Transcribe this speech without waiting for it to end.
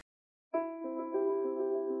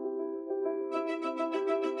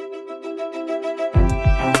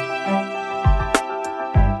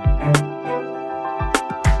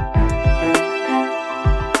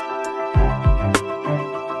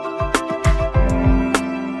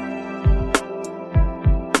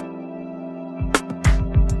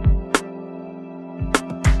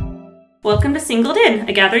Welcome to Singled In,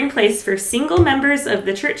 a gathering place for single members of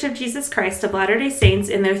the Church of Jesus Christ of Latter-day Saints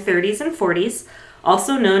in their 30s and 40s,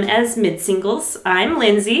 also known as midsingles. I'm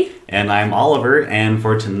Lindsay. And I'm Oliver, and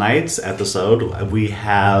for tonight's episode, we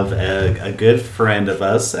have a good friend of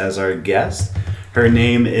us as our guest. Her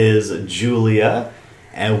name is Julia,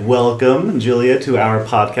 and welcome, Julia, to our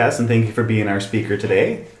podcast, and thank you for being our speaker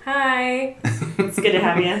today. Hi. It's good to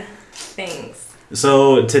have you. Thanks.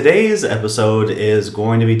 So today's episode is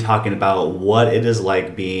going to be talking about what it is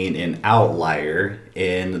like being an outlier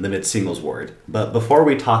in the midsingles ward. But before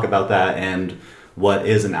we talk about that and what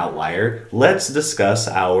is an outlier, let's discuss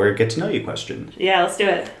our get to know you question. Yeah, let's do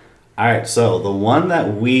it. All right, so the one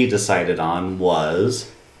that we decided on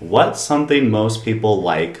was, what's something most people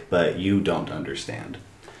like but you don't understand?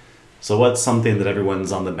 So what's something that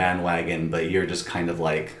everyone's on the bandwagon but you're just kind of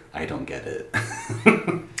like, I don't get it?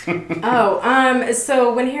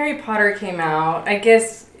 So when Harry Potter came out, I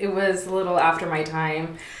guess it was a little after my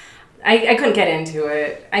time. I couldn't get into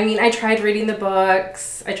it. I mean, I tried reading the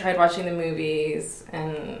books, I tried watching the movies,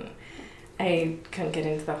 and I couldn't get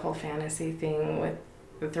into the whole fantasy thing with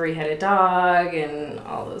the three-headed dog and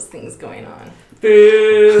all those things going on.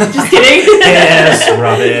 Boo! Just kidding. Yes,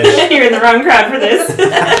 rubbish. You're in the wrong crowd for this.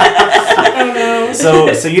 Oh no.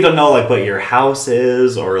 So you don't know like what your house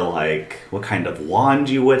is or like what kind of wand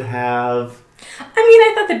you would have? I mean,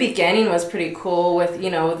 I thought the beginning was pretty cool with,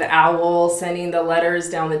 the owl sending the letters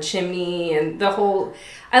down the chimney and the whole...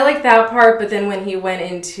 I like that part, but then when he went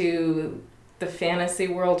into the fantasy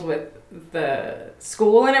world with the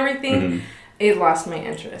school and everything, it lost my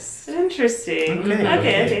interest. Interesting.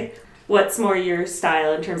 Okay. What's more your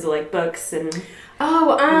style in terms of like books and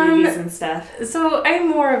movies and stuff? So I'm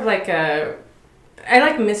more of like I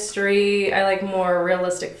like mystery. I like more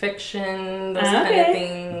realistic fiction. Those kind of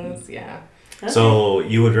things. Yeah. Okay. So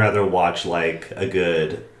you would rather watch like a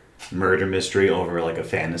good murder mystery over like a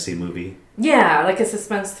fantasy movie? Yeah, like a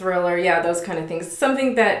suspense thriller. Yeah, those kind of things.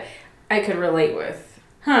 Something that I could relate with.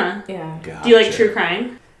 Huh. Yeah. Gotcha. Do you like true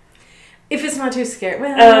crime? If it's not too scary.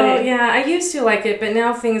 Well, okay. Yeah, I used to like it, but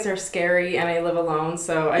now things are scary and I live alone,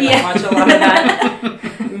 so I don't watch a lot of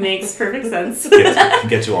that. Makes perfect sense.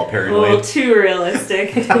 Get you all A paranoid. little too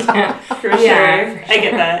realistic. For sure. For I sure.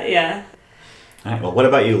 get that, yeah. All right, well, what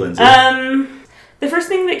about you, Lindsay? The first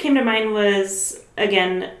thing that came to mind was,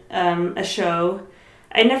 again, a show.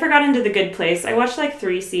 I never got into The Good Place. I watched like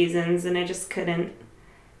 3 seasons and I just couldn't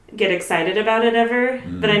get excited about it ever.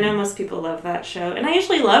 But I know most people love that show. And I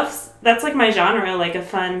usually that's like my genre, like a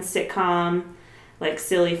fun sitcom, like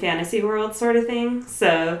silly fantasy world sort of thing.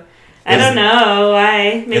 So I don't know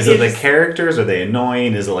why. Maybe is it the characters? Are they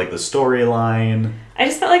annoying? Is it like the storyline? I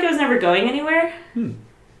just felt like it was never going anywhere.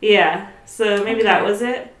 Yeah, so maybe that was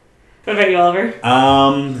it. What about you, Oliver?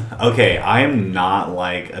 Okay, I'm not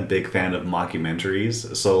like a big fan of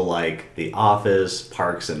mockumentaries. So like The Office,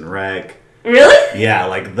 Parks and Rec. Really? Yeah,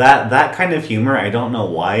 like that kind of humor, I don't know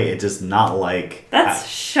why. It's just not like... That's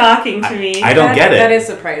shocking to me. I don't get it. That is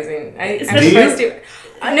surprising. I'm surprised too.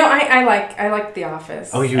 No, I like The Office.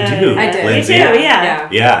 Oh, you do? I did. Lindsay? Me too, yeah.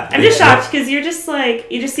 Yeah. I'm just shocked because you're just like,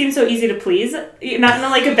 you just seem so easy to please. Not in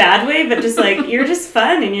like a bad way, but just like, you're just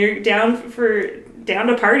fun and you're down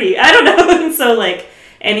to party. I don't know. And so like,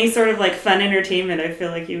 any sort of like fun entertainment, I feel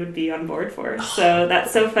like you would be on board for. So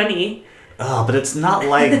that's so funny. Oh, but it's not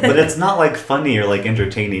like funny or like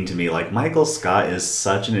entertaining to me. Like Michael Scott is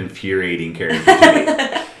such an infuriating character to me.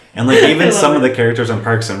 And like even some of the characters on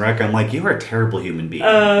Parks and Rec, I'm like, you are a terrible human being.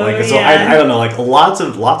 I don't know, like lots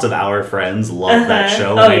of our friends love that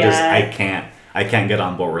show, and I can't get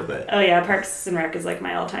on board with it. Oh yeah, Parks and Rec is like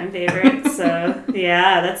my all-time favorite. So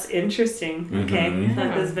yeah, that's interesting. Okay,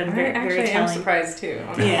 that has been very telling. I'm surprised too.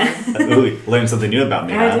 Yeah. Ooh, learned something new about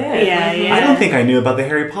me. I did. Yeah. I don't think I knew about the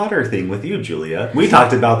Harry Potter thing with you, Julia. We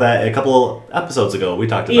talked about that a couple episodes ago. We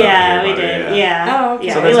taled about Harry Potter. Did. Yeah. Oh, okay.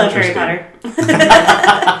 Yeah, So we love that's Harry interesting.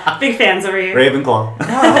 Potter. Big fans over here. Ravenclaw.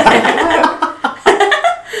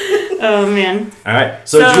 Oh man. All right.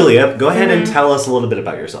 So Julia, go ahead and tell us a little bit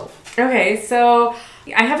about yourself. Okay, so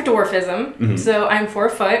I have dwarfism, so I'm 4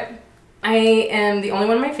 foot. I am the only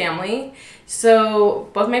one in my family, so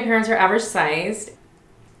both my parents are average sized.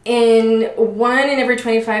 In 1 in every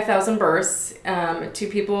 25,000 births, 2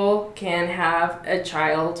 people can have a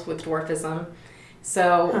child with dwarfism,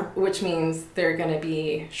 which means they're going to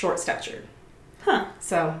be short-statured. Huh.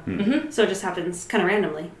 So, So it just happens kind of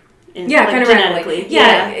randomly. Kind of randomly.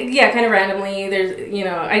 Yeah, kind of randomly. There's,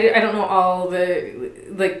 I don't know all the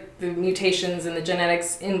mutations and the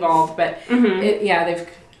genetics involved, but that's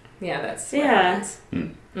what happens.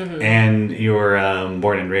 And you were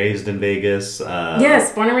born and raised in Vegas.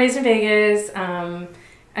 Yes, born and raised in Vegas.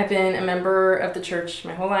 I've been a member of the church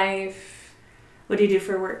my whole life. What do you do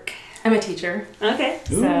for work? I'm a teacher. Okay.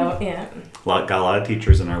 So, yeah. Got a lot of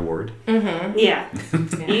teachers in our ward. Mm-hmm. Yeah.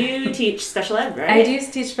 Yeah. You teach special ed, right? I do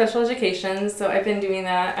teach special education, so I've been doing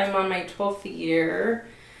that. I'm on my 12th year.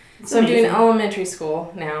 That's so I'm doing amazing. elementary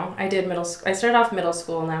school now. I did middle school. I started off middle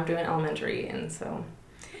school, now I'm doing elementary, and so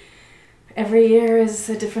every year is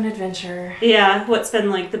a different adventure. Yeah. What's been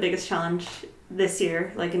like the biggest challenge this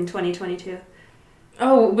year, like in 2022?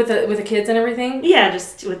 Oh, with the kids and everything? Yeah,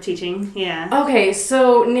 just with teaching. Yeah. Okay,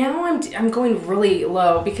 so now I'm going really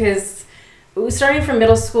low because starting from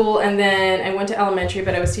middle school and then I went to elementary,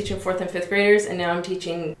 but I was teaching 4th and 5th graders, and now I'm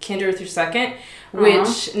teaching kinder through 2nd,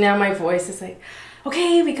 which now my voice is like,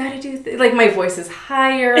 okay, we gotta do like my voice is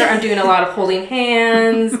higher. I'm doing a lot of holding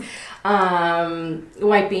hands,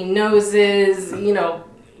 wiping noses,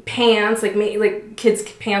 pants, like kids'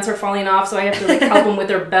 pants are falling off, so I have to like help them with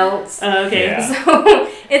their belts. Oh, okay. Yeah. So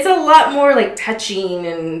it's a lot more like touching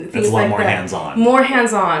and things like that. It's a lot more hands-on. More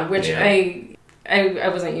hands-on, which Yeah. I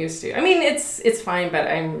wasn't used to. I mean, it's fine, but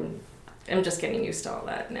I'm just getting used to all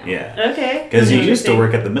that now. Yeah. Okay. Because you used to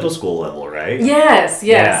work at the middle school level, right? Yes,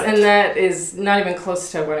 Yeah. and that is not even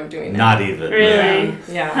close to what I'm doing now. Not even. Really?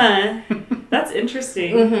 Yeah. Huh. That's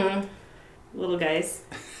interesting. Mm-hmm. Little guys.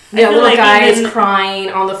 Yeah, feel little like guys even- crying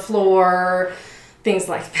on the floor, things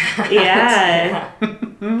like that. Yeah.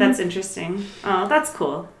 That's interesting. Oh, that's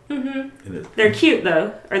cool. Mm-hmm. They're cute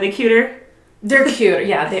though. Are they cuter? They're cute.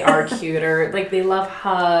 Yeah, they are cuter. Like they love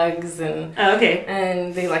hugs and Oh,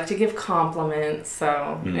 okay. they like to give compliments.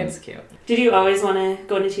 So it's cute. Did you always want to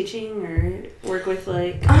go into teaching or work with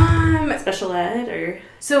like special ed or?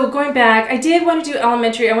 So going back, I did want to do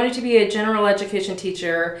elementary. I wanted to be a general education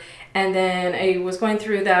teacher, and then I was going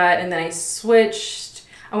through that, and then I switched.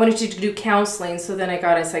 I wanted to do counseling, so then I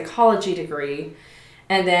got a psychology degree,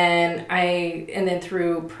 and then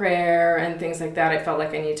through prayer and things like that, I felt like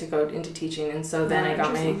I needed to go into teaching, and so then I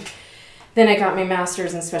got my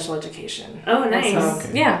master's in special education. Oh, nice. So,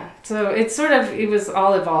 Okay. yeah, so it was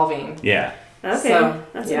all evolving. Yeah. Okay, So,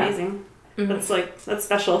 that's yeah. amazing. Mhm. That's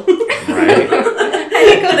special. Right. I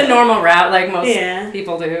didn't go the normal route like most Yeah.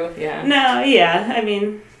 people do. Yeah. No, yeah. I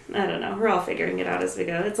mean, I don't know. We're all figuring it out as we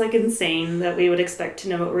go. It's like insane that we would expect to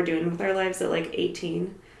know what we're doing with our lives at like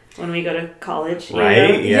 18 when we go to college. you Right?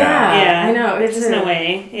 know? Yeah. Yeah. I know. There's It's just no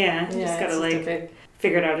way. Yeah. You just it's gotta just a like big-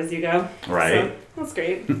 figure it out as you go. Right. So, that's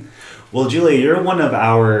great. Well, Julia, you're one of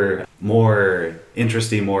our more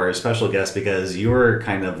interesting, more special guests because you were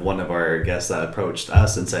kind of one of our guests that approached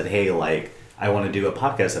us and said, hey, like, I want to do a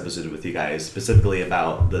podcast episode with you guys specifically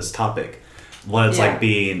about this topic. What it's like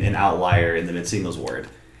being an outlier in the midsingles ward.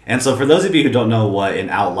 And so for those of you who don't know what an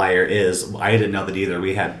outlier is, I didn't know that either.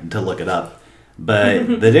 We had to look it up.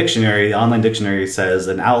 But the online dictionary says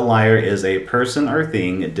an outlier is a person or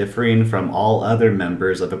thing differing from all other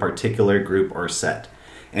members of a particular group or set.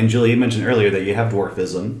 And Julie, you mentioned earlier that you have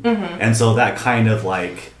dwarfism. Mm-hmm. And so that kind of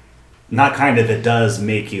like, not kind of, it does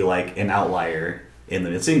make you like an outlier in the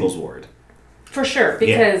midsingles ward. For sure,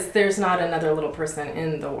 because there's not another little person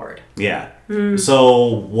in the ward. Yeah. So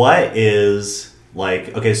what is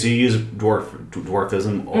like, okay, so you used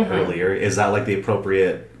dwarfism earlier. Is that like the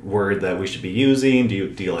appropriate word that we should be using? Do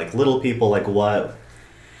you like little people? Like what?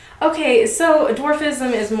 Okay, so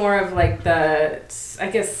dwarfism is more of like the, I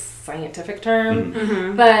guess, scientific term.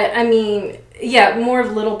 Mm-hmm. But I mean, yeah, more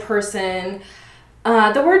of little person.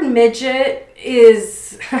 The word midget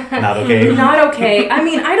is Not okay? not okay. I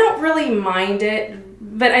mean, I don't really mind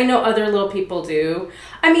it, but I know other little people do.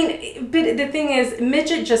 I mean, but the thing is,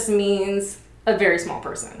 midget just means a very small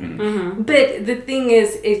person. Mm-hmm. But the thing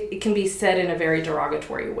is, it can be said in a very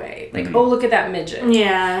derogatory way. Like, Mhm. oh, look at that midget.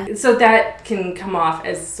 Yeah. So that can come off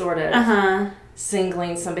as sort of Uh-huh.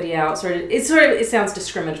 singling somebody out. It sounds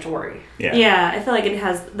discriminatory. Yeah. Yeah, I feel like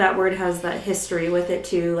that word has that history with it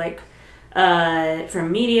too, like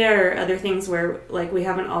from media or other things where like we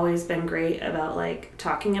haven't always been great about like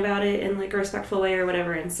talking about it in like a respectful way or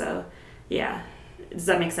whatever, and so yeah. Does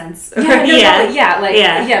that make sense? Media,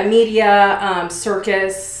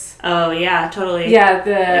 circus. Oh yeah, totally. Yeah,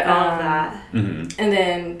 Like all of that. Mm-hmm. And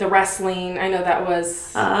then the wrestling. I know that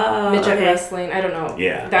was Oh, midget okay. wrestling. I don't know.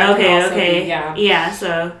 Yeah. That can also Okay. be, yeah. Yeah.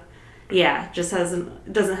 So, yeah, just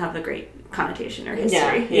doesn't have the great connotation or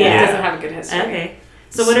history. Yeah. It doesn't have a good history. Okay.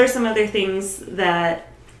 So what are some other things that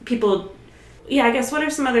people? Yeah, I guess what are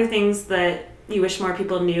some other things that you wish more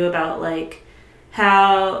people knew about, like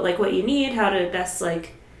how, like what you need, how to best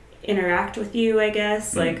like interact with you, I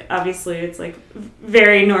guess. Like obviously it's like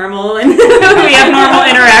very normal and we have normal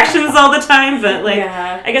interactions all the time, but like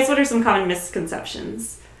Yeah. I guess what are some common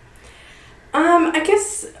misconceptions? I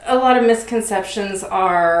guess a lot of misconceptions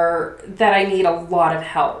are that I need a lot of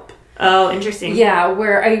help. Oh, interesting. Yeah,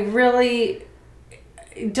 where I really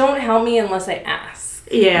don't help me unless I ask.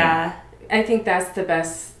 Yeah. I think that's the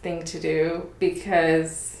best thing to do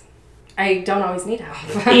because I don't always need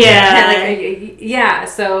help. Yeah.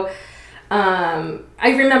 So I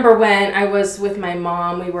remember when I was with my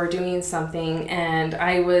mom, we were doing something and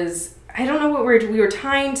I don't know what we were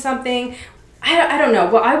tying something. I don't know.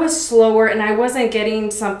 Well, I was slower and I wasn't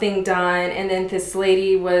getting something done. And then this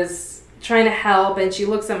lady was trying to help and she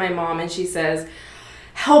looks at my mom and she says,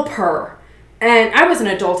 help her. And I was an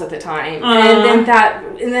adult at the time. And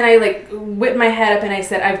then I like whipped my head up and I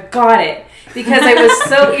said, I've got it. Because I was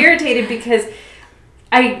so irritated because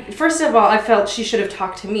first of all, I felt she should have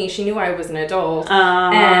talked to me. She knew I was an adult.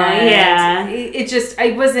 And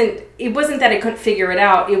it wasn't that I couldn't figure it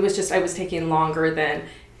out. It was just I was taking longer than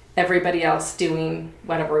everybody else doing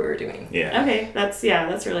whatever we were doing. Yeah. Okay. That's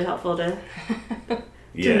really helpful to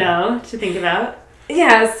know, to think about.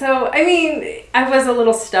 Yeah, so, I mean, I was a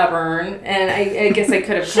little stubborn, and I guess I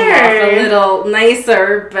could have come off a little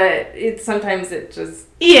nicer, but sometimes it just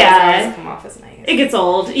doesn't come off as nice. It gets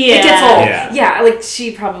old. Yeah. It gets old. Yeah, like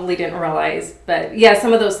she probably didn't realize, but yeah,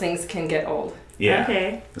 some of those things can get old. Yeah.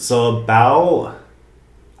 Okay. So about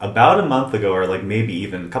a month ago, or like maybe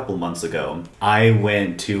even a couple months ago, I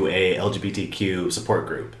went to a LGBTQ support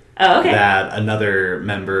group. Oh, okay. That another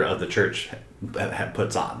member of the church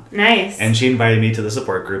puts on. Nice. And she invited me to the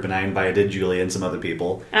support group, and I invited Julie and some other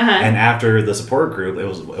people. Uh-huh. And after the support group, it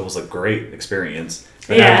was a great experience.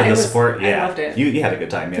 But yeah, after the support, I loved it. You had a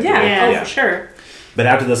good time. For sure. But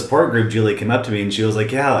after the support group, Julie came up to me and she was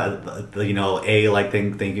like, "Yeah, A, like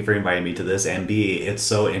thank you for inviting me to this, and B, it's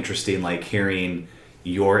so interesting, like hearing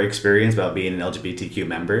your experience about being an LGBTQ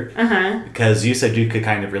member, because you said you could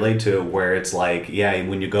kind of relate to it, where it's like, yeah,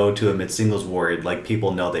 when you go to a midsingles ward, like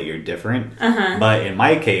people know that you're different, but in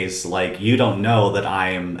my case, like you don't know that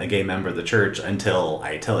I'm a gay member of the church until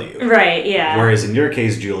I tell you, right? Yeah. Whereas in your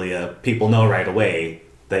case, Julia, people know right away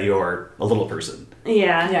that you're a little person.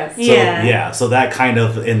 Yeah. Yes. So that kind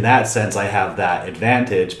of, in that sense, I have that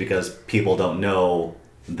advantage because people don't know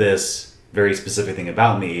this very specific thing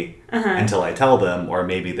about me until I tell them, or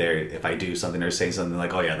maybe if I do something or say something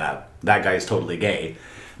like, oh yeah, that guy's totally gay.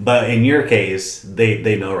 But in your case,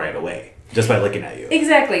 they know right away just by looking at you.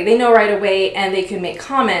 Exactly. They know right away and they can make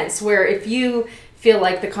comments, where if you feel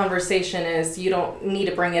like the conversation is, you don't need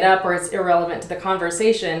to bring it up or it's irrelevant to the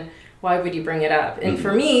conversation, why would you bring it up? And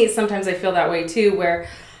for me, sometimes I feel that way too, where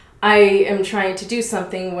I am trying to do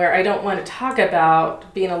something where I don't want to talk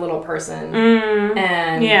about being a little person,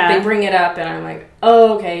 and they bring it up, and I'm like,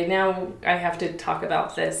 oh, okay, now I have to talk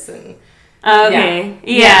about this, and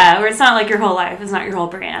where it's not like your whole life, it's not your whole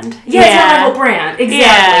brand. It's not my whole brand, exactly.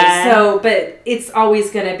 Yeah. So, but it's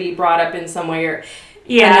always going to be brought up in some way or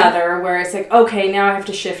another, where it's like, okay, now I have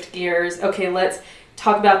to shift gears. Okay, let's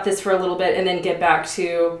talk about this for a little bit, and then get back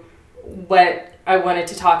to what I wanted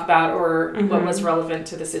to talk about or what was relevant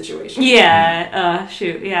to the situation. Yeah.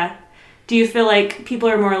 Do you feel like people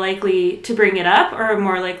are more likely to bring it up or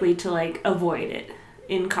more likely to like avoid it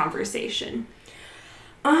in conversation?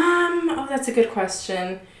 That's a good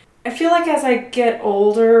question. I feel like as I get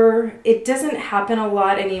older, it doesn't happen a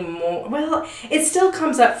lot anymore. Well, it still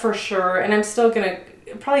comes up for sure, and I'm still gonna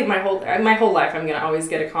probably my whole life I'm gonna always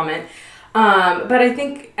get a comment. But I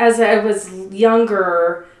think as I was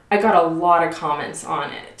younger, I got a lot of comments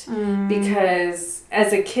on it because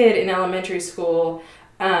as a kid in elementary school,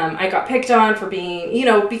 I got picked on for being,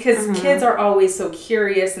 because kids are always so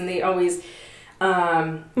curious and they always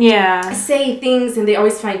say things and they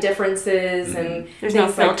always find differences and there's no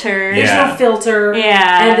filter. There's no filter.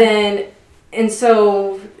 Yeah. And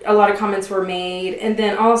so a lot of comments were made. And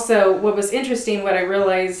then also what was interesting, what I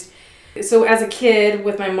realized, so as a kid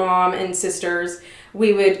with my mom and sisters,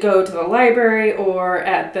 we would go to the library or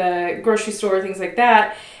at the grocery store, things like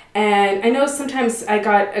that. And I know sometimes I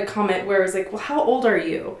got a comment where it was like, well, how old are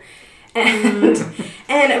you? And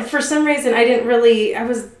and for some reason I didn't really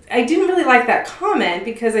like that comment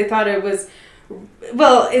because I thought it was,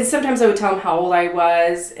 and sometimes I would tell them how old I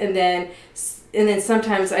was, and then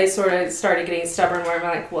sometimes I sort of started getting stubborn where I'm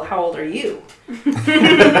like, well, how old are you?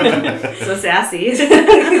 So sassy.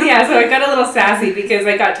 Yeah, so I got a little sassy because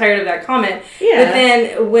I got tired of that comment. Yeah. But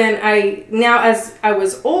then as I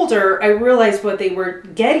was older, I realized what they were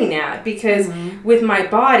getting at because with my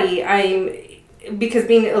body, because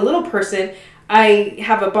being a little person, I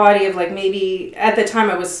have a body of like maybe, at the time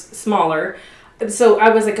I was smaller. So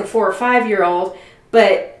I was like a 4 or 5 year old,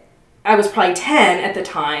 but I was probably 10 at the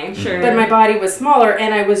time, Sure. but my body was smaller,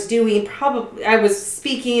 and I was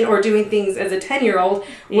speaking or doing things as a 10-year-old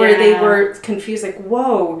where they were confused, like,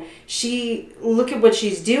 whoa, look at what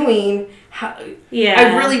she's doing.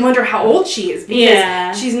 I really wonder how old she is,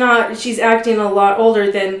 because she's acting a lot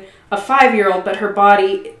older than a 5-year-old, but her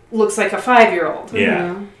body looks like a 5-year-old. Yeah.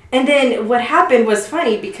 Mm-hmm. And then what happened was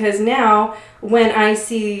funny, because now when I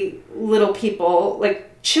see little people,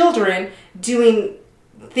 like children, doing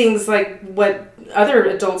things like what other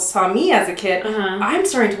adults saw me as a kid, I'm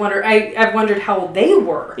starting to wonder. I've wondered how old they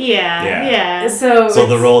were. Yeah. So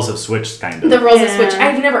the roles have switched, kind of. The roles have switched.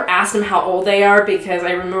 I've never asked them how old they are, because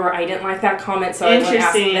I remember I didn't like that comment, so I wouldn't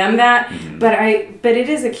ask them that. Mm-hmm. But it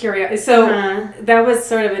is a curiosity. So that was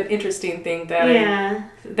sort of an interesting thing that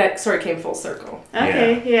that sort of came full circle.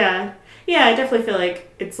 Okay. Yeah, I definitely feel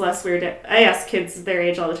like it's less weird. I ask kids their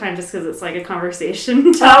age all the time just because it's like a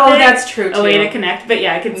conversation topic. Oh, that's true, too. A way to connect. But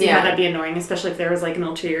yeah, I could see how that'd be annoying, especially if there was like an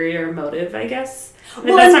ulterior motive, I guess.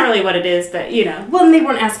 Well, that's not really what it is, but you know. Well, and they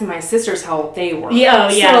weren't asking my sisters how old they were. Yeah,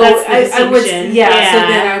 so that's the distinction. So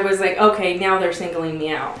then I was like, okay, now they're singling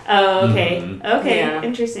me out. Oh, okay. Mm-hmm. Okay,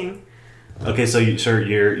 interesting. Okay, so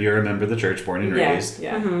you're a member of the church, born and raised.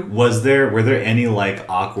 Yeah. Mm-hmm. Were there any like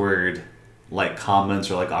awkward like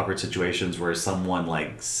comments or like awkward situations where someone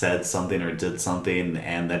like said something or did something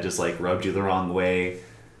and that just like rubbed you the wrong way?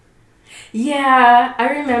 Yeah, I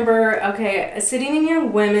remember, sitting in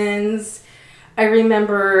Young Women's, I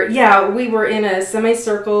remember, we were in a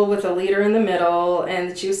semicircle with a leader in the middle,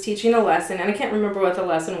 and she was teaching a lesson, and I can't remember what the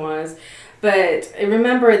lesson was, but I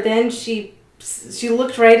remember then she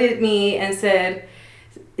looked right at me and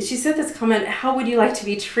she said this comment, "How would you like to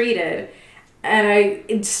be treated?" And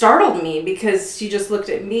it startled me, because she just looked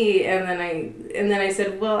at me, and then I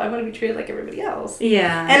said, "Well, I want to be treated like everybody else."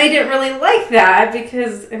 Yeah. And I didn't really like that,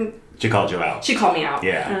 because She called you out. she called me out.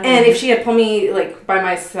 Yeah. And if she had pulled me like by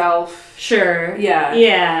myself, sure.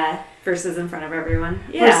 Yeah. Versus in front of everyone.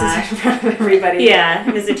 Versus in front of everybody. Yeah.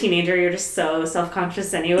 And as a teenager, you're just so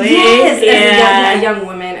self-conscious anyway. Yes. As a young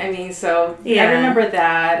woman. I mean, so I remember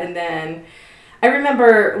that, and then I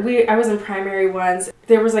remember I was in primary once.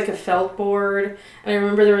 There was like a felt board, and I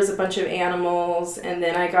remember there was a bunch of animals, and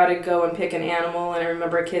then I got to go and pick an animal, and I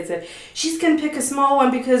remember a kid said, "She's going to pick a small one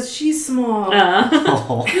because she's small."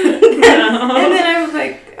 Oh. And then I was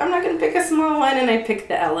like, "I'm not going to pick a small one," and I picked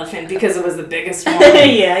the elephant because it was the biggest one.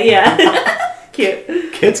 Yeah.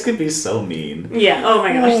 Cute. Kids could be so mean. Yeah. Oh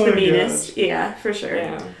my gosh, Oh the my meanest. gosh. Yeah, for sure.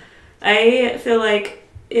 Yeah. I feel like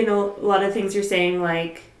in a lot of things you're saying,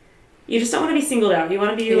 like, you just don't want to be singled out. You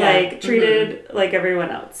want to be like treated like everyone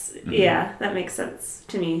else. Mm-hmm. Yeah, that makes sense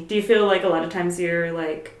to me. Do you feel like a lot of times you're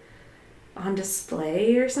like on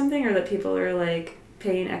display or something, or that people are like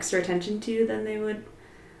paying extra attention to you than they would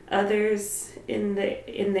others in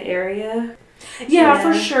the area? Yeah,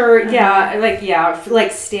 for sure.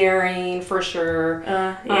 Like staring, for sure.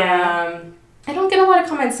 I don't get a lot of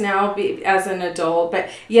comments now as an adult, but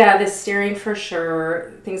the staring, for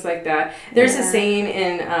sure, things like that. There's a saying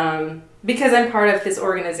in, because I'm part of this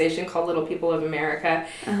organization called Little People of America,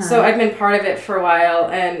 so I've been part of it for a while,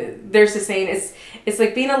 and there's a saying, it's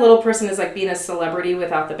like being a little person is like being a celebrity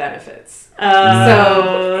without the benefits.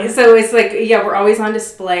 So it's like, we're always on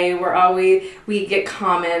display, we get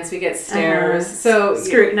comments, we get stares, so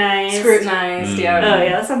scrutinized, yeah. Oh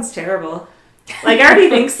yeah, that sounds terrible. Like, I already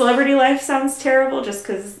think celebrity life sounds terrible just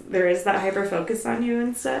because there is that hyper focus on you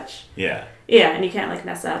and such. Yeah. Yeah, and you can't like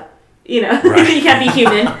mess up. You know, right. You can't be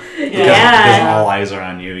human. Because all eyes are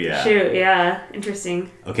on you. Yeah. Shoot. Yeah. Interesting.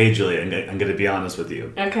 Okay, Julia, I'm gonna be honest with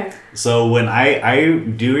you. Okay. So when I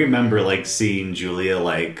do remember like seeing Julia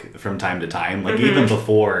like from time to time, like even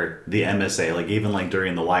before the MSA, like even like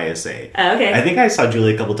during the YSA. Oh, okay. I think I saw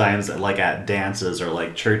Julia a couple times like at dances or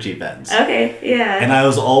like church events. Okay. Yeah. And I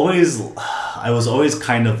was always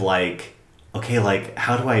kind of like, okay, like,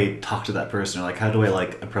 how do I talk to that person? Or, like, how do I,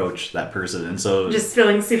 like, approach that person? And so... Just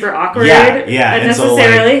feeling super awkward. Yeah.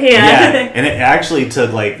 Unnecessarily. And so, like, and it actually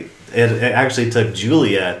took, like... It actually took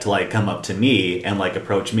Julia to, like, come up to me and, like,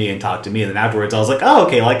 approach me and talk to me. And then afterwards, I was like, oh,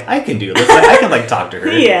 okay, like, I can do this. Like, I can, like, talk to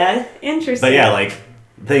her. Yeah. Interesting. But, yeah, like...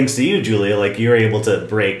 Thanks to you, Julia, like, you were able to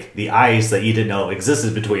break the ice that you didn't know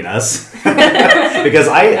existed between us. Because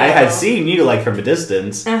I had seen you, like, from a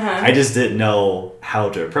distance. I just didn't know how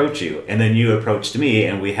to approach you. And then you approached me,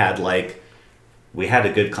 and we had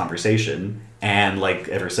a good conversation. And, like,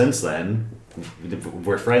 ever since then,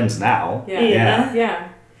 we're friends now. Yeah.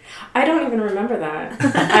 I don't even remember that.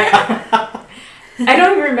 I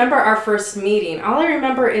don't even remember our first meeting. All I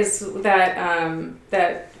remember is that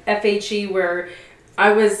FHE where...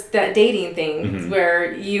 I was that dating thing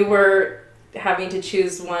where you were having to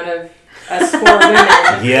choose one of us 4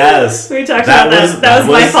 women. Yes. We talked about that. That was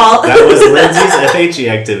my fault. That was Lindsay's FHE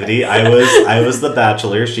activity. I was the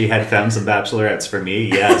bachelor. She had found some bachelorettes for me.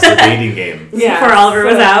 Yes, the dating game. Yeah. Before Oliver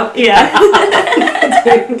was out. Yeah.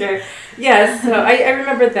 Okay. Yeah, so I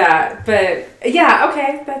remember that. But yeah,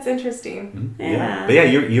 okay, that's interesting. Yeah. But yeah,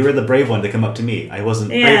 you were the brave one to come up to me. I wasn't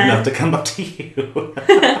brave enough to come up to you.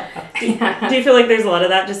 Do you feel like there's a lot of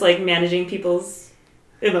that, just like managing people's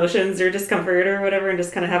emotions or discomfort or whatever, and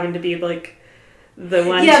just kind of having to be like the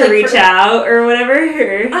one to reach out or whatever?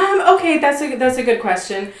 Or? Okay, that's a good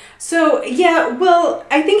question. So yeah, well,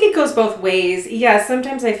 I think it goes both ways. Yeah,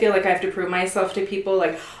 sometimes I feel like I have to prove myself to people,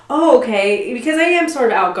 like, oh, okay, because I am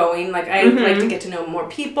sort of outgoing. Like I like to get to know more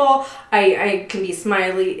people. I can be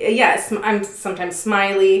smiley. Yes, I'm sometimes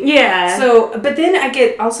smiley. Yeah. So, but then I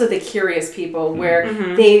get also the curious people where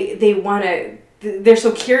they want to. They're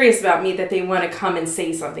so curious about me that they want to come and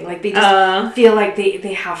say something. Like they just feel like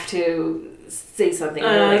they have to say something.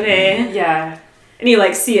 Okay. Yeah. And you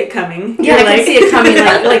like see it coming. Yeah, I can see it coming.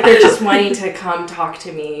 Like they're just wanting to come talk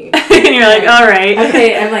to me. And you're like, all right.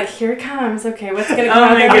 Okay, I'm like, here it comes. Okay, what's gonna come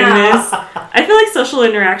out there goodness. now? I feel like social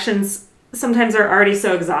interactions sometimes are already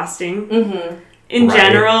so exhausting. In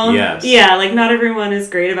general. Yes. Yeah, like not everyone is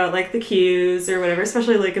great about like the cues or whatever,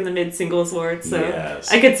 especially like in the mid-singles ward. So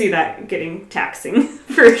I could see that getting taxing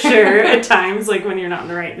for sure at times, like when you're not in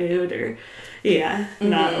the right mood or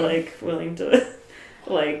not like willing to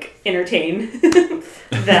like entertain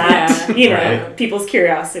that, you know, people's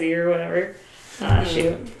curiosity or whatever.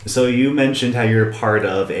 Shoot. So you mentioned how you're part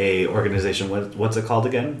of a organization. What's it called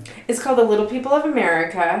again? It's called the Little People of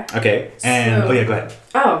America. Okay. And go ahead.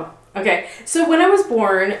 Oh, okay. So when I was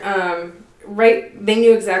born, they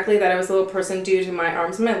knew exactly that I was a little person due to my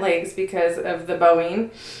arms and my legs because of the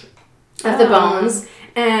bowing of the bones.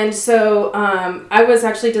 And so I was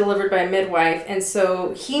actually delivered by a midwife, and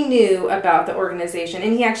so he knew about the organization,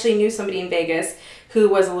 and he actually knew somebody in Vegas who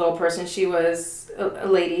was a little person. She was a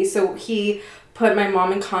lady, so he put my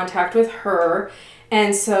mom in contact with her,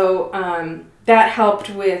 and so that helped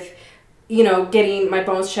with, you know, getting my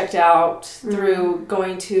bones checked out through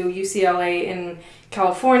going to UCLA in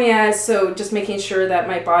California, so just making sure that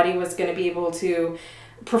my body was going to be able to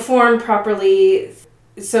perform properly.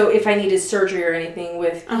 So if I needed surgery or anything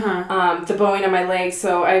with the bowing on my leg,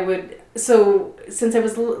 so since I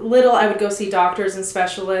was little, I would go see doctors and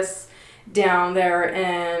specialists down there,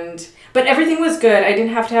 but everything was good. I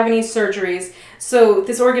didn't have to have any surgeries. So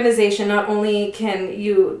this organization, not only can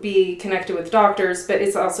you be connected with doctors, but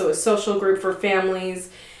it's also a social group for families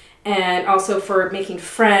and also for making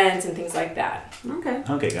friends and things like that.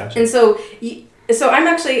 Okay, gotcha. And so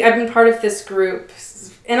I've been part of this group,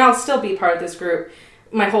 and I'll still be part of this group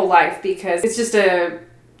my whole life because it's just a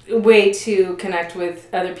way to connect with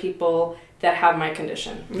other people that have my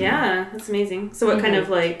condition. Yeah, that's amazing. So what kind of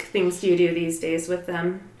like things do you do these days with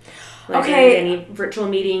them? Like Okay. Any virtual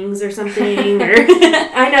meetings or something? Or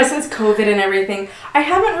I know, since COVID and everything, I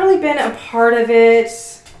haven't really been a part of it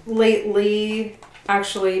lately,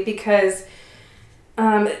 actually, because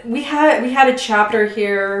we had a chapter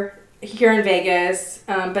here in Vegas,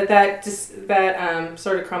 but that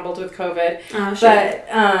sort of crumbled with COVID. Oh, sure.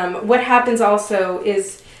 But what happens also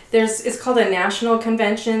is it's called a national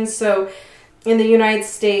convention. So in the United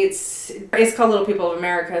States, it's called Little People of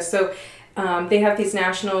America. So they have these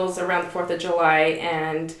nationals around the 4th of July,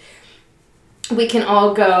 and we can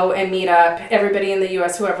all go and meet up. Everybody in the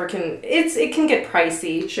U.S., whoever can. It can get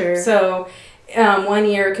pricey. Sure. So one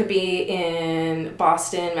year it could be in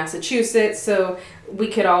Boston, Massachusetts. So we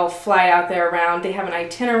could all fly out there around. They have an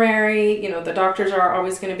itinerary. You know, the doctors are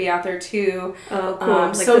always going to be out there too. Oh, cool.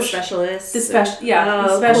 Like the specialists. The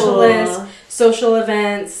specialists, cool. Social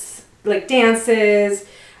events, like dances,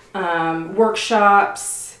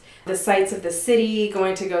 workshops, the sites of the city,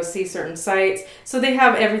 going to go see certain sites. So they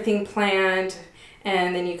have everything planned,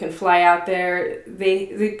 and then you can fly out there.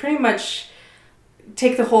 They pretty much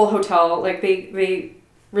take the whole hotel. Like they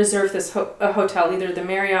reserve this a hotel, either the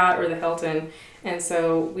Marriott or the Hilton, and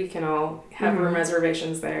so we can all have room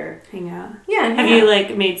reservations there. Hang out. Yeah. Have you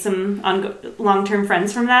like made some long-term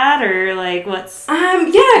friends from that, or like what's?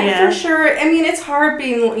 Yeah, for sure. I mean, it's hard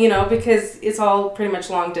being, you know, because it's all pretty much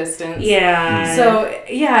long distance. Yeah. So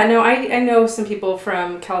yeah, no, I know some people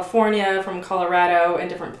from California, from Colorado, and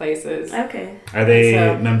different places. Okay. Are they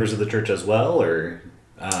members of the church as well, or?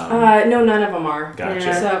 No, none of them are.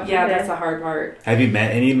 Gotcha. So yeah, Okay. that's the hard part. Have you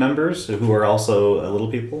met any members who are also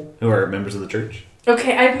little people, who are members of the church?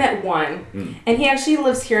 Okay, I've met one, and he actually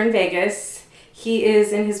lives here in Vegas. He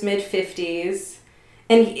is in his mid-50s,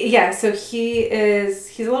 and so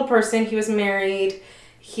he's a little person. He was married.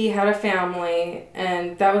 He had a family,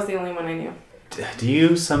 and that was the only one I knew. Do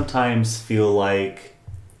you sometimes feel like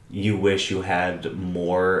you wish you had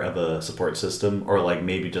more of a support system, or like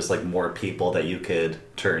maybe just like more people that you could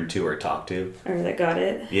turn to or talk to? Or that got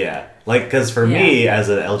it. Yeah. Like, because for me, as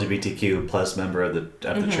an LGBTQ plus member of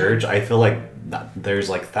the church, I feel like there's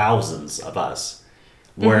like thousands of us.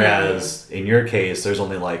 Whereas in your case, there's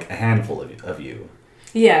only like a handful of you.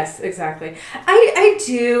 Yes, exactly. I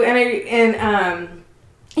do,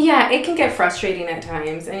 yeah, it can get frustrating at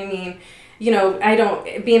times. I mean,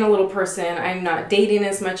 being a little person, I'm not dating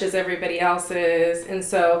as much as everybody else is. And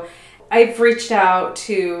so I've reached out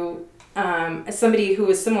to somebody who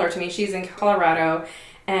is similar to me. She's in Colorado,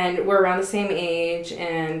 and we're around the same age,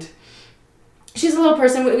 and she's a little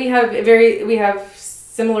person. We have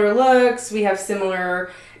similar looks. We have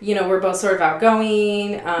similar, we're both sort of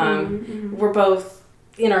outgoing. We're both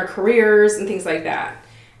in our careers and things like that.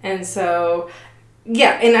 And so,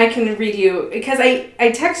 yeah, and I can read you, because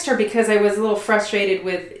I text her because I was a little frustrated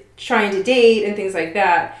with trying to date and things like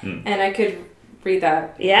that. And I could read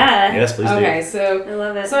that. Yeah. Yes, please do. Okay, so I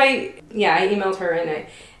love it. So I emailed her,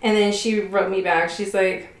 and then she wrote me back. She's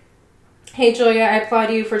like, "Hey Julia, I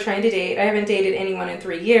applaud you for trying to date. I haven't dated anyone in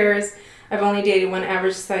 3 years. I've only dated one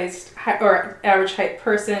average height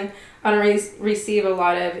person. I don't receive a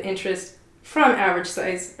lot of interest from average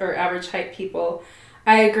size or average height people.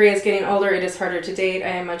 I agree, as getting older, it is harder to date. I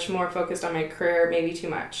am much more focused on my career, maybe too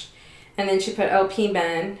much." And then she put LP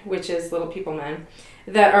men, which is little people men,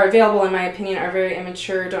 that are available, in my opinion, are very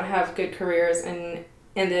immature, don't have good careers, and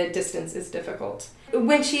the distance is difficult.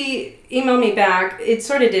 When she emailed me back, it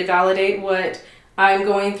sort of did validate what I'm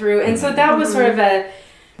going through. And so that was sort of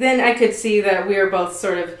then I could see that we were both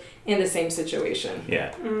sort of in the same situation.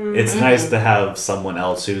 Yeah. It's nice to have someone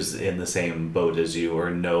else who's in the same boat as you, or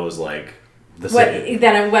knows like what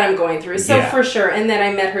I'm going through. So for sure. And then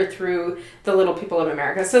I met her through the Little People of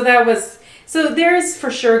America. So there's for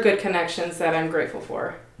sure good connections that I'm grateful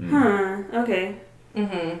for. Okay.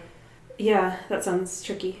 Yeah, that sounds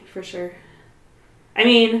tricky for sure. I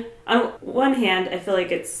mean, on one hand, I feel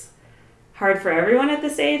like it's hard for everyone at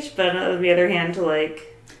this age, but on the other hand,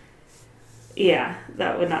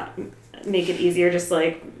 that would not make it easier, just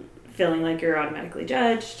like feeling like you're automatically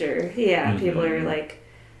judged, or people are like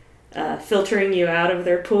filtering you out of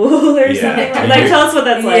their pool or something. Like, tell us what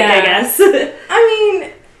that's like, I guess. I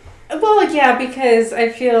mean, well, yeah, because I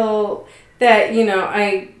feel that,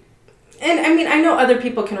 I know other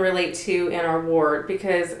people can relate to in our ward,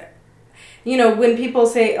 because, when people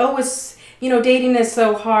say, oh, it's, dating is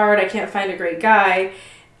so hard, I can't find a great guy,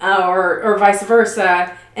 or vice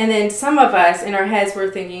versa. And then some of us in our heads were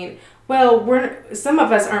thinking, well, some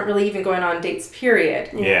of us aren't really even going on dates, period.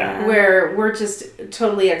 Yeah. Where we're just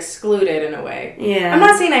totally excluded in a way. Yeah. I'm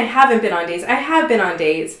not saying I haven't been on dates. I have been on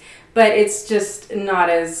dates, but it's just not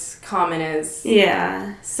as common as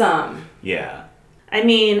some. Yeah. I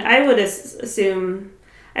mean, I would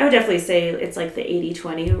definitely say it's like the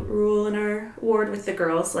 80-20 rule in our ward with the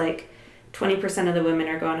girls. Like 20% of the women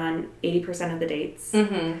are going on 80% of the dates.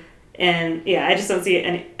 And I just don't see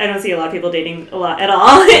I don't see a lot of people dating a lot at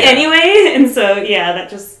all anyway. And so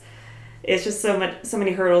it's just so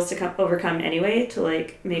many hurdles to overcome anyway to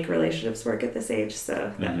like make relationships work at this age.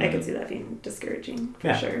 So I could see that being discouraging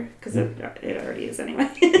for sure, because it already is anyway.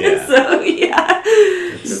 So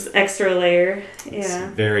this extra layer. It's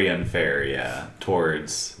very unfair.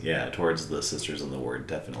 Towards the sisters in the ward,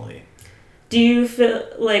 definitely. Do you feel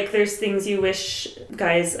like there's things you wish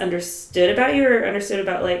guys understood about you, or understood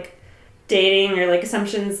about like dating, or like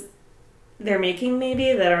assumptions they're making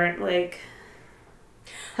maybe that aren't like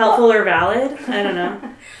helpful or valid? I don't know.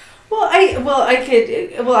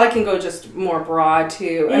 I can go just more broad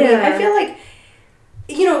too. I mean, I feel like,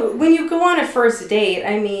 when you go on a first date,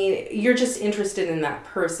 I mean, you're just interested in that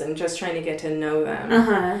person, just trying to get to know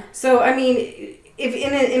them. So, I mean, if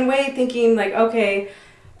in a way thinking like, okay,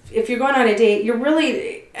 if you're going on a date, you're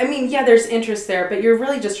really, I mean, there's interest there, but you're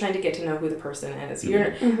really just trying to get to know who the person is.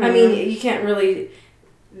 I mean, you can't really,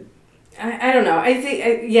 I don't know. I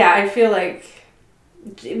think, I feel like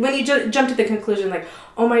when you jump to the conclusion, like,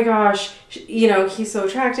 oh my gosh, he's so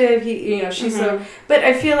attractive, she's so, but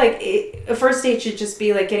I feel like a first date should just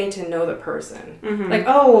be like getting to know the person. Like,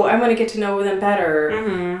 oh, I want to get to know them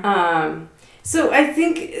better. So I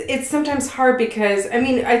think it's sometimes hard because, I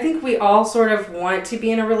mean, I think we all sort of want to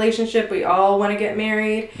be in a relationship. We all want to get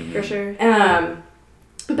married. For sure.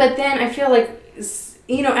 But then I feel like,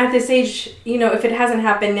 at this age, if it hasn't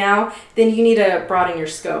happened now, then you need to broaden your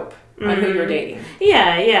scope on who you're dating.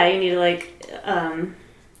 Yeah, you need to like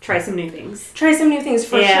try some new things. Try some new things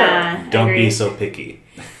for sure. Don't be so picky.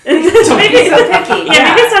 Maybe, Don't be so picky.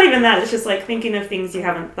 maybe it's not even that. It's just like thinking of things you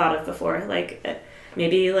haven't thought of before, like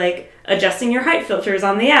maybe like adjusting your height filters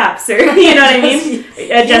on the apps, or you know what I mean,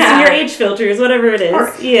 adjusting your age filters, whatever it is,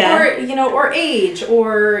 or age,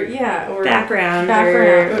 or background,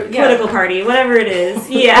 or political party, whatever it is,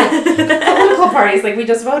 political parties, like we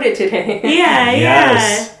just voted today.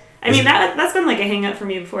 Yes. I mean, that's been like a hang up for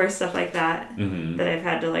me before, stuff like that, that I've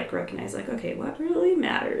had to like recognize, like, okay, what really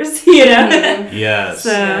matters, you know? Yes.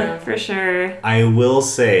 So, for sure. I will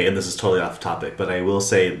say, and this is totally off topic, but I will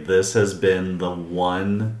say this has been the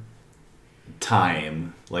one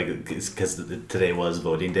time, like, because today was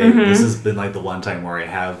voting day, this has been like the one time where I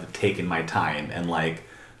have taken my time and like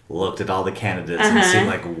looked at all the candidates and seen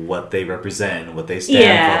like what they represent and what they stand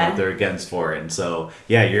for, what they're against for, and so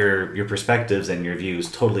your perspectives and your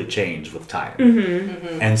views totally change with time.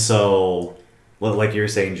 And so, like you were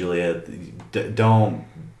saying, Julia, don't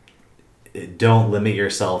limit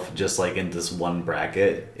yourself just like in this one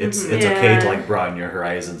bracket. It's okay to like broaden your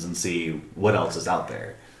horizons and see what else is out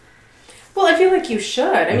there. Well, I feel like you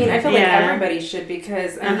should. I mean, I feel like everybody should,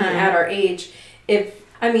 because I mean, at our age,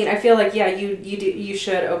 I feel like you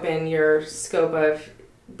should open your scope of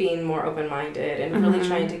being more open-minded and really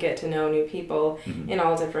trying to get to know new people in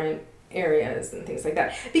all different areas and things like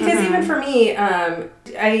that. Because even for me,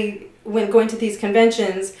 when going to these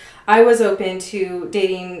conventions, I was open to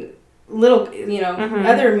dating little,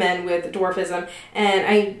 other men with dwarfism, and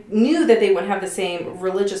I knew that they wouldn't have the same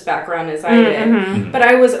religious background as I did, but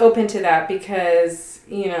I was open to that because,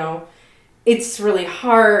 it's really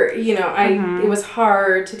hard, it was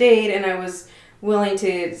hard to date, and I was willing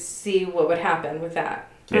to see what would happen with that.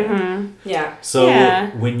 So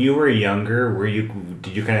when you were younger,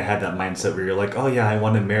 did you kind of have that mindset where you're like, oh yeah, I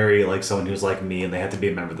want to marry like someone who's like me and they have to be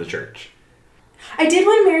a member of the church? I did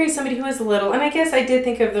want to marry somebody who was little, and I guess I did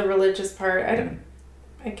think of the religious part.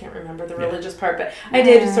 I can't remember the religious part, but I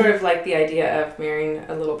did sort of like the idea of marrying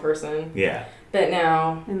a little person. Yeah. But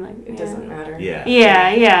now it doesn't matter.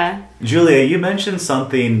 Yeah. Julia, you mentioned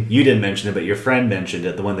something, you didn't mention it, but your friend mentioned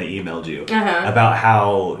it, the one that emailed you, about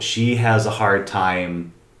how she has a hard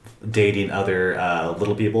time dating other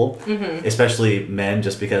little people, especially men,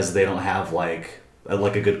 just because they don't have like a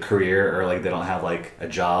good career, or like they don't have like a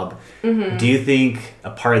job. Do you think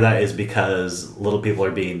a part of that is because little people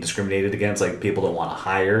are being discriminated against, like people don't want to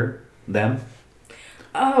hire them?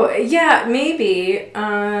 Oh, yeah, maybe.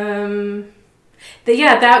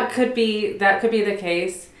 That could be the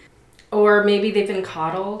case. Or maybe they've been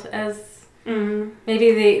coddled as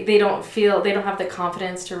maybe they don't have the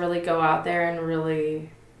confidence to really go out there and really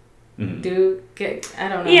I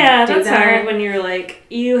don't know. Yeah, that's hard when you're like,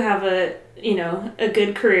 you have a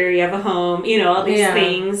good career, you have a home, all these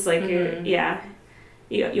things, like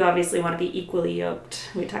you obviously want to be equally yoked.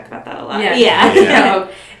 We talk about that a lot.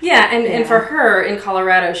 And for her in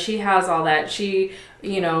Colorado, she has all that. She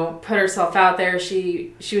put herself out there.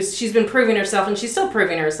 She's been proving herself, and she's still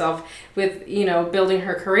proving herself with building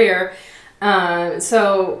her career.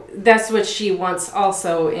 So that's what she wants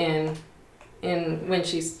also in when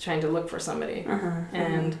she's trying to look for somebody.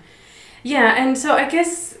 And so I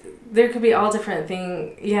guess there could be all different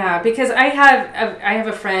things. Yeah, because I have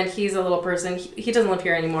a friend. He's a little person. He doesn't live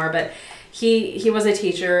here anymore, but he was a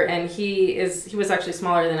teacher, and he was actually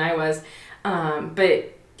smaller than I was,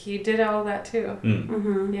 but he did all that too.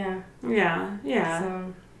 Yeah.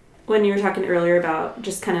 So when you were talking earlier about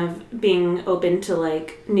just kind of being open to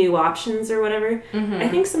like new options or whatever, I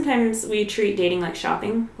think sometimes we treat dating like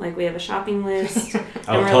shopping. Like we have a shopping list, and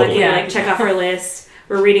we're totally. Like check off our list.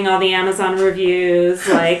 We're reading all the Amazon reviews,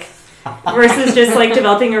 like versus just like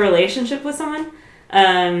developing a relationship with someone.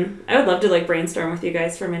 I would love to like brainstorm with you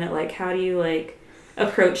guys for a minute. Like, how do you like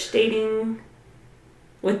approach dating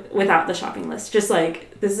without the shopping list? Just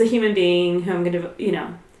like, this is a human being who I'm going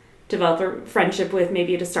to, develop a friendship with,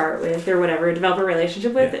 maybe to start with or whatever, develop a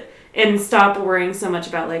relationship with, and stop worrying so much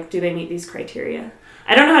about like, do they meet these criteria?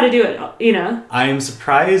 I don't know how to do it, I'm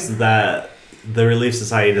surprised that the Relief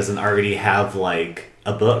Society doesn't already have like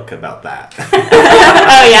a book about that.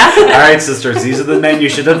 Oh yeah. All right, sisters, these are the men you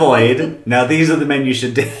should avoid. Now these are the men you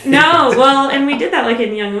should date. No, well, and we did that like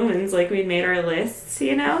in Young Women's, like we made our lists,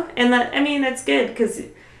 and that, I mean, that's good because,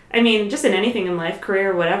 I mean, just in anything in life,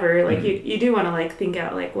 career, whatever, like you do want to like think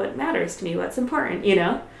out like what matters to me, what's important,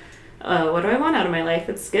 what do I want out of my life?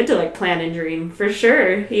 It's good to like plan and dream for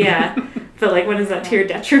sure. Yeah. But like, when is that to your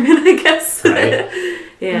detriment, I guess? Right.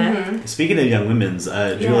 Yeah. Speaking of Young Women's,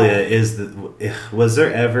 Julia, was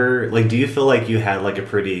there ever, like, do you feel like you had like a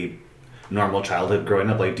pretty normal childhood growing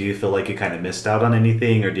up? Like, do you feel like you kind of missed out on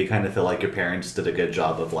anything, or do you kind of feel like your parents did a good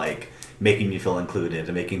job of like making you feel included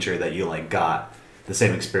and making sure that you like got the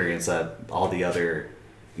same experience that all the other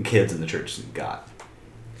kids in the church got.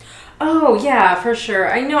 Oh, yeah, for sure.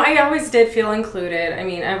 I know I always did feel included. I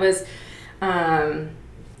mean, I was...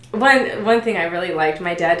 One thing I really liked,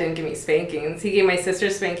 my dad didn't give me spankings. He gave my sister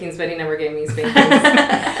spankings, but he never gave me spankings.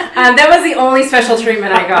 That was the only special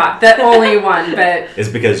treatment I got. The only one, but... It's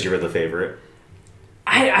because you were the favorite.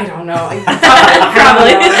 I don't know.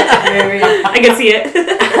 Probably. I can see it.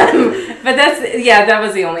 But that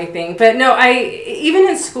was the only thing. But no, even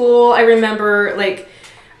in school, I remember, like,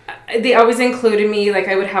 they always included me, like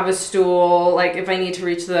I would have a stool, like if I need to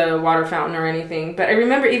reach the water fountain or anything. But I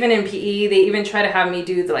remember even in PE, they even try to have me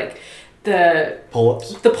do the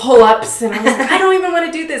pull-ups. The pull-ups, and I was like, I don't even want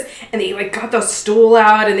to do this. And they like got the stool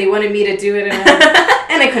out, and they wanted me to do it,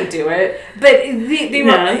 and I couldn't do it. But they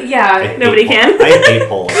were, yeah, nobody can. I hate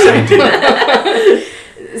pull-ups. I do.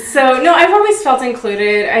 So no, I've always felt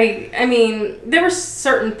included. I mean, there were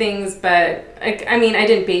certain things, but I mean, I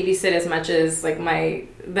didn't babysit as much as like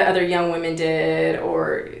the other young women did,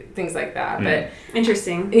 or things like that. But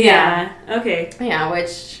interesting. Yeah. Okay. Yeah,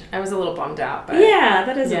 which I was a little bummed out. But yeah,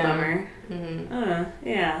 that is a bummer. Mm-hmm.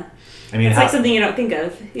 Yeah. I mean, it's like something you don't think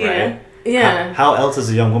of. Right? Yeah. How else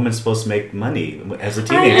is a young woman supposed to make money as a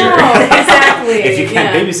teenager? I know, exactly. If you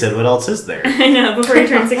can't babysit, what else is there? I know, before you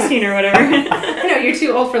turn 16 or whatever. I know, you're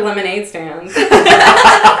too old for lemonade stands.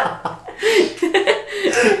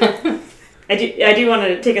 I do want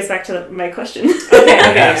to take us back to my question. Okay.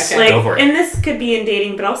 Yes, like, go for it. And this could be in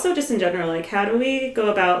dating, but also just in general. Like, how do we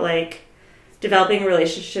go about, like, developing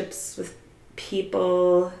relationships with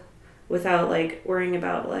people without, like, worrying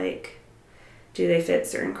about, like, do they fit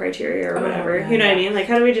certain criteria or whatever? Yeah. You know what I mean? Like,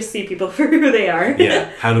 how do we just see people for who they are? Yeah.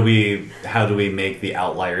 How do we make the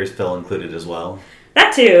outliers feel included as well?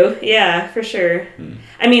 That too. Yeah, for sure.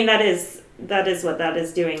 I mean, that is what that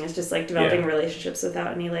is doing, is just like developing relationships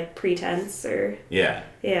without any like pretense or yeah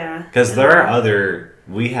because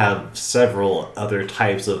we have several other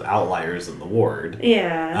types of outliers in the ward.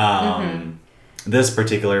 This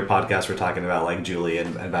particular podcast we're talking about like Julie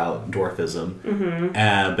and about dwarfism,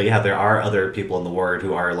 but yeah, there are other people in the ward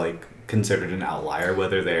who are like considered an outlier,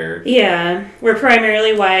 whether they're we're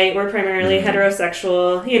primarily white, we're primarily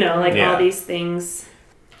heterosexual, you know, like all these things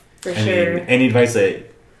for sure. Mean, any advice that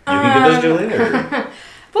you can give us, Julie? Or?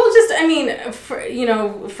 Well, just, I mean,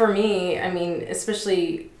 for me, I mean,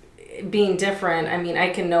 especially being different, I mean, I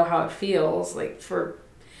can know how it feels, like, for,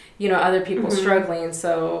 other people struggling,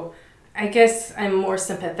 so I guess I'm more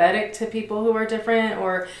sympathetic to people who are different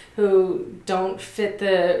or who don't fit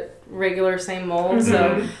the regular same mold,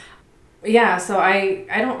 so, yeah, so I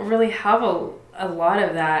don't really have a lot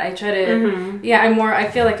of that. I try to, I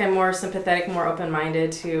feel like I'm more sympathetic, more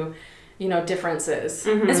open-minded to differences,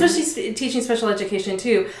 especially teaching special education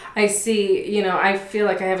too. I see, I feel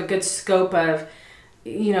like I have a good scope of,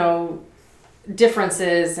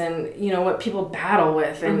 differences and, what people battle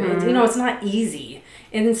with. And, it's not easy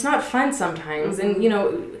and it's not fun sometimes. And,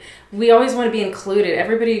 we always want to be included.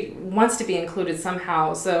 Everybody wants to be included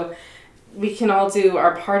somehow. So we can all do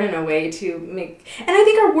our part in a way to make, and I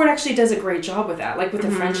think our ward actually does a great job with that. Like with the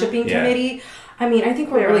friendshipping committee. I mean, I think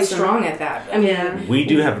we're really strong at that. I mean, we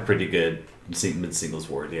do have a pretty good mid-singles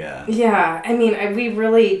ward, Yeah, I mean, we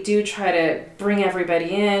really do try to bring everybody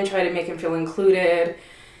in, try to make them feel included.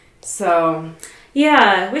 So,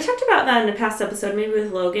 yeah, we talked about that in a past episode, maybe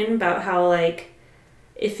with Logan, about how, like,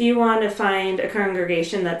 if you want to find a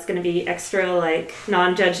congregation that's going to be extra, like,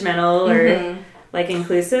 non-judgmental or like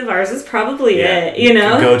inclusive, ours is probably it,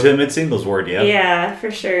 Go to a mid-singles ward, Yeah,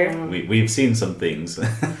 for sure. We've seen some things. We've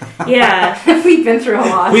been through a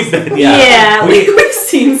lot. We've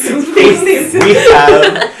seen some things. We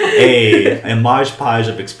have a mosh-podge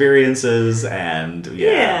of experiences, and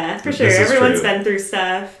for sure. Everyone's been through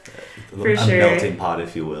stuff. For sure. A melting pot,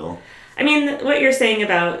 if you will. I mean, what you're saying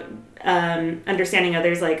about understanding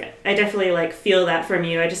others, like, I definitely, like, feel that from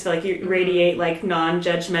you. I just feel like you radiate, like,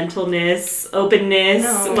 non-judgmentalness, openness,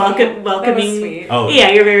 welcoming. Oh, yeah,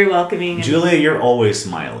 you're very welcoming. Julia, you're always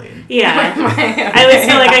smiling. Yeah. I always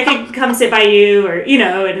feel like I could come sit by you or,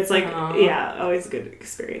 and it's like, always a good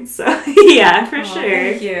experience. So, yeah, for sure.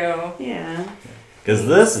 Thank you. Yeah. Because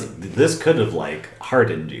this could have, like,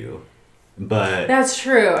 hardened you. But that's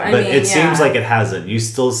true. I mean, it seems like it hasn't. You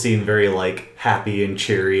still seem very like happy and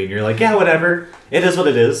cheery, and you're like, yeah, whatever. It is what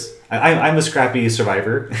it is. I'm a scrappy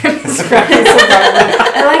survivor. I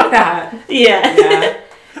like that. Yeah.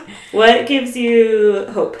 What gives you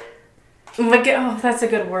hope? That's a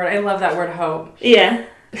good word. I love that word, hope. Yeah.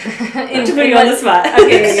 To put you on the spot.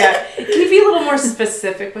 Okay, yeah. Can you be a little more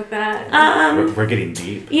specific with that? We're getting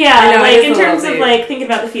deep. Yeah, like in terms of like thinking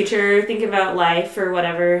about the future, thinking about life or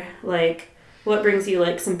whatever. Like, what brings you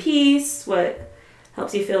like some peace? What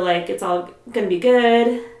helps you feel like it's all gonna be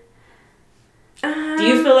good? Do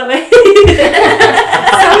you feel that way?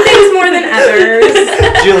 Some things more than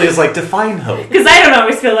others. Julia's like, define hope. Because I don't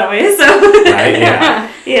always feel that way, so. Right,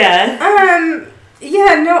 yeah. Yeah.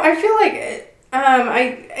 Yeah, no, I feel like,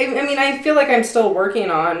 I mean, I feel like I'm still working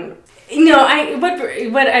on,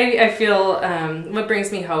 what I feel, what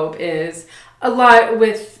brings me hope is a lot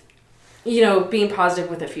with, being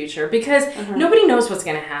positive with the future, because nobody knows what's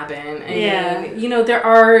going to happen. And, there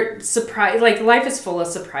are life is full of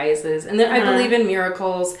surprises, and I believe in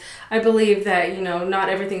miracles. I believe that, not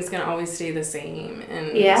everything's going to always stay the same.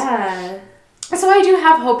 And so I do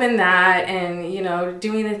have hope in that, and,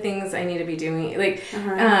 doing the things I need to be doing,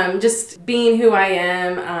 just being who I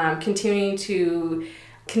am, continue to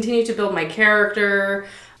build my character,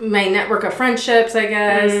 my network of friendships, I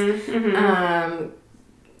guess,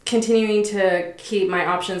 continuing to keep my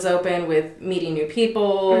options open with meeting new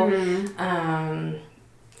people,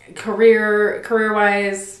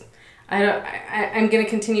 career-wise, I'm going to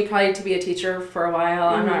continue probably to be a teacher for a while.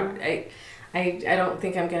 I don't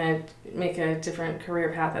think I'm going to make a different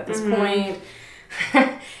career path at this point.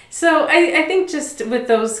 So I think just with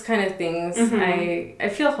those kind of things, I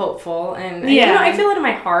feel hopeful, and I feel it in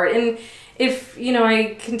my heart. And if,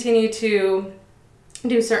 I continue to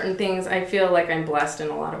do certain things, I feel like I'm blessed in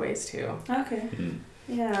a lot of ways too. Okay.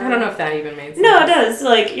 Yeah. I don't know if that even made sense. No, it does.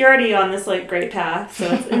 Like, you're already on this, like, great path. So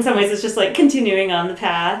in some ways it's just, like, continuing on the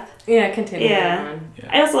path. Yeah, continuing on. Yeah.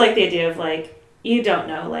 I also like the idea of, like, you don't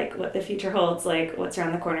know, like, what the future holds, like, what's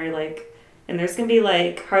around the corner, like, and there's going to be,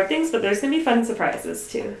 like, hard things, but there's going to be fun surprises,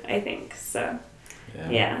 too, I think. So,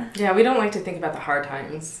 yeah. Yeah, we don't like to think about the hard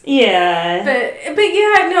times. Yeah. But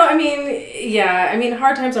yeah, no, I mean,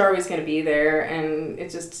 hard times are always going to be there, and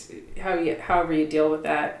it's just however you deal with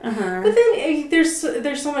that. But then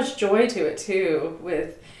there's so much joy to it, too,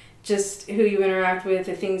 with just who you interact with,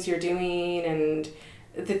 the things you're doing, and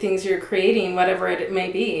the things you're creating, whatever it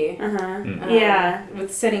may be.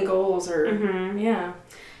 With setting goals or,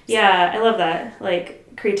 Yeah, I love that.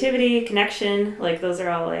 Like, creativity, connection, like, those are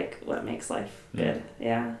all, like, what makes life good.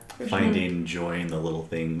 Yeah. Finding joy in the little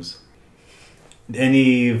things.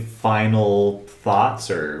 Any final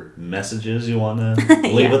thoughts or messages you want to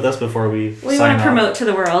leave with us before we sign want to off? Promote to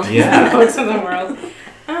the world. Yeah. Promote to the world.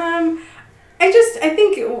 I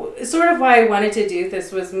think sort of why I wanted to do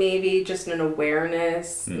this was maybe just an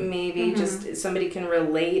awareness, maybe just somebody can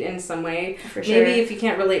relate in some way. For sure. Maybe if you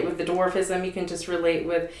can't relate with the dwarfism, you can just relate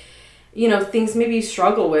with, things maybe you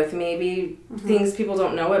struggle with, maybe things people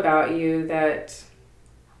don't know about you that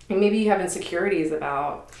maybe you have insecurities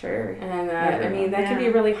about. Sure. And that can be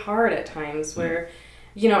really hard at times where,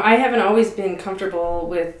 I haven't always been comfortable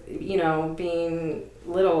with, being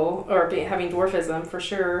little or having dwarfism for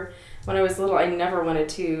sure. When I was little, I wanted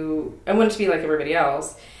to be like everybody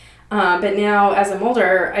else. But now as I'm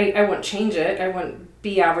older, I won't change it. I won't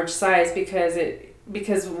be average size because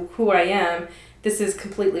who I am, this is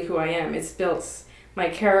completely who I am. It's built my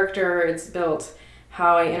character. It's built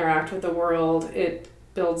how I interact with the world. It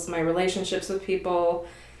builds my relationships with people,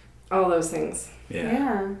 all those things.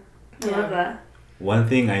 Yeah. I love that. One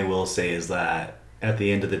thing I will say is that at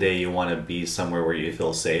the end of the day, you want to be somewhere where you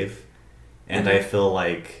feel safe. And I feel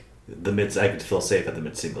like I could feel safe at the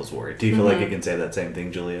midsingles ward. Do you feel like you can say that same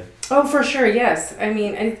thing, Julia? Oh, for sure, yes. I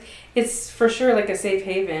mean, it's for sure like a safe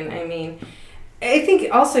haven. I mean, I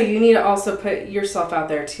think also you need to also put yourself out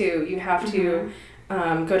there too. You have to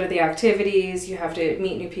go to the activities. You have to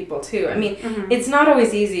meet new people too. I mean, it's not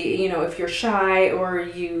always easy, if you're shy or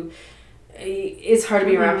it's hard to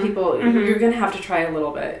be around people. You're going to have to try a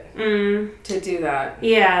little bit to do that.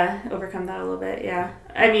 Yeah, overcome that a little bit, yeah.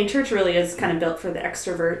 I mean, church really is kind of built for the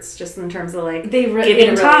extroverts, just in terms of, like,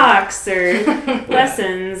 giving talks or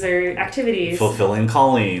lessons or activities. Fulfilling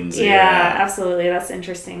callings. Yeah, absolutely. That's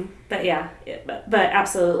interesting. But, but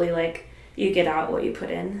absolutely, like, you get out what you put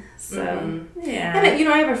in. So, yeah. And,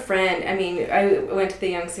 I have a friend, I went to the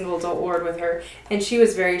young single adult ward with her, and she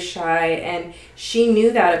was very shy, and she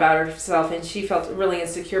knew that about herself, and she felt really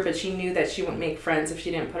insecure, but she knew that she wouldn't make friends if she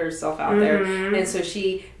didn't put herself out there. And so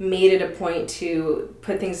she made it a point to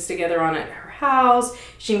put things together on at her house.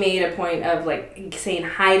 She made a point of, like, saying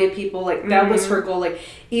hi to people. Like, that was her goal. Like,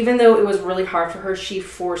 even though it was really hard for her, she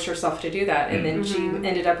forced herself to do that, and then she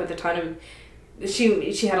ended up with a ton of...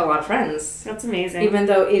 She had a lot of friends. That's amazing. Even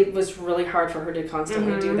though it was really hard for her to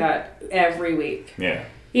constantly do that every week. Yeah.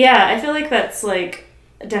 Yeah, I feel like that's, like,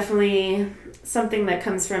 definitely something that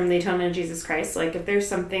comes from the atonement of Jesus Christ. Like, if there's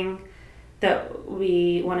something that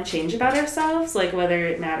we want to change about ourselves, like, whether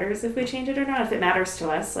it matters if we change it or not, if it matters to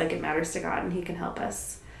us, like, it matters to God, and He can help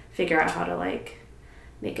us figure out how to like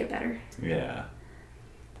make it better. Yeah.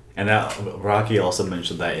 And that, Rocky also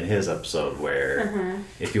mentioned that in his episode where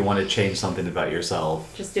if you want to change something about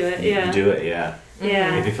yourself, just do it. you Yeah. do it. Yeah.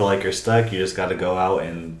 Yeah. If you feel like you're stuck, you just got to go out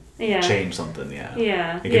and change something. Yeah.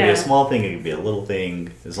 Yeah. It can be a small thing. It can be a little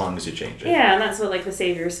thing, as long as you change it. Yeah, and that's what like the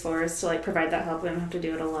Savior's for, is to like provide that help. We don't have to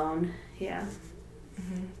do it alone. Yeah.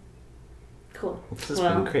 Cool. Well, this has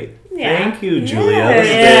been great. Yeah. Thank you, Julia.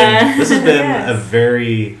 Yeah. This has been a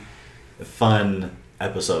very fun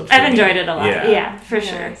episode. I've enjoyed it a lot. Yeah, Yeah, for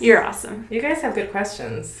sure. You're awesome. You guys have good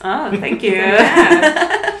questions. Oh, thank you.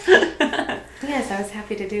 Yes, I was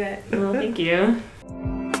happy to do it. Well, thank you.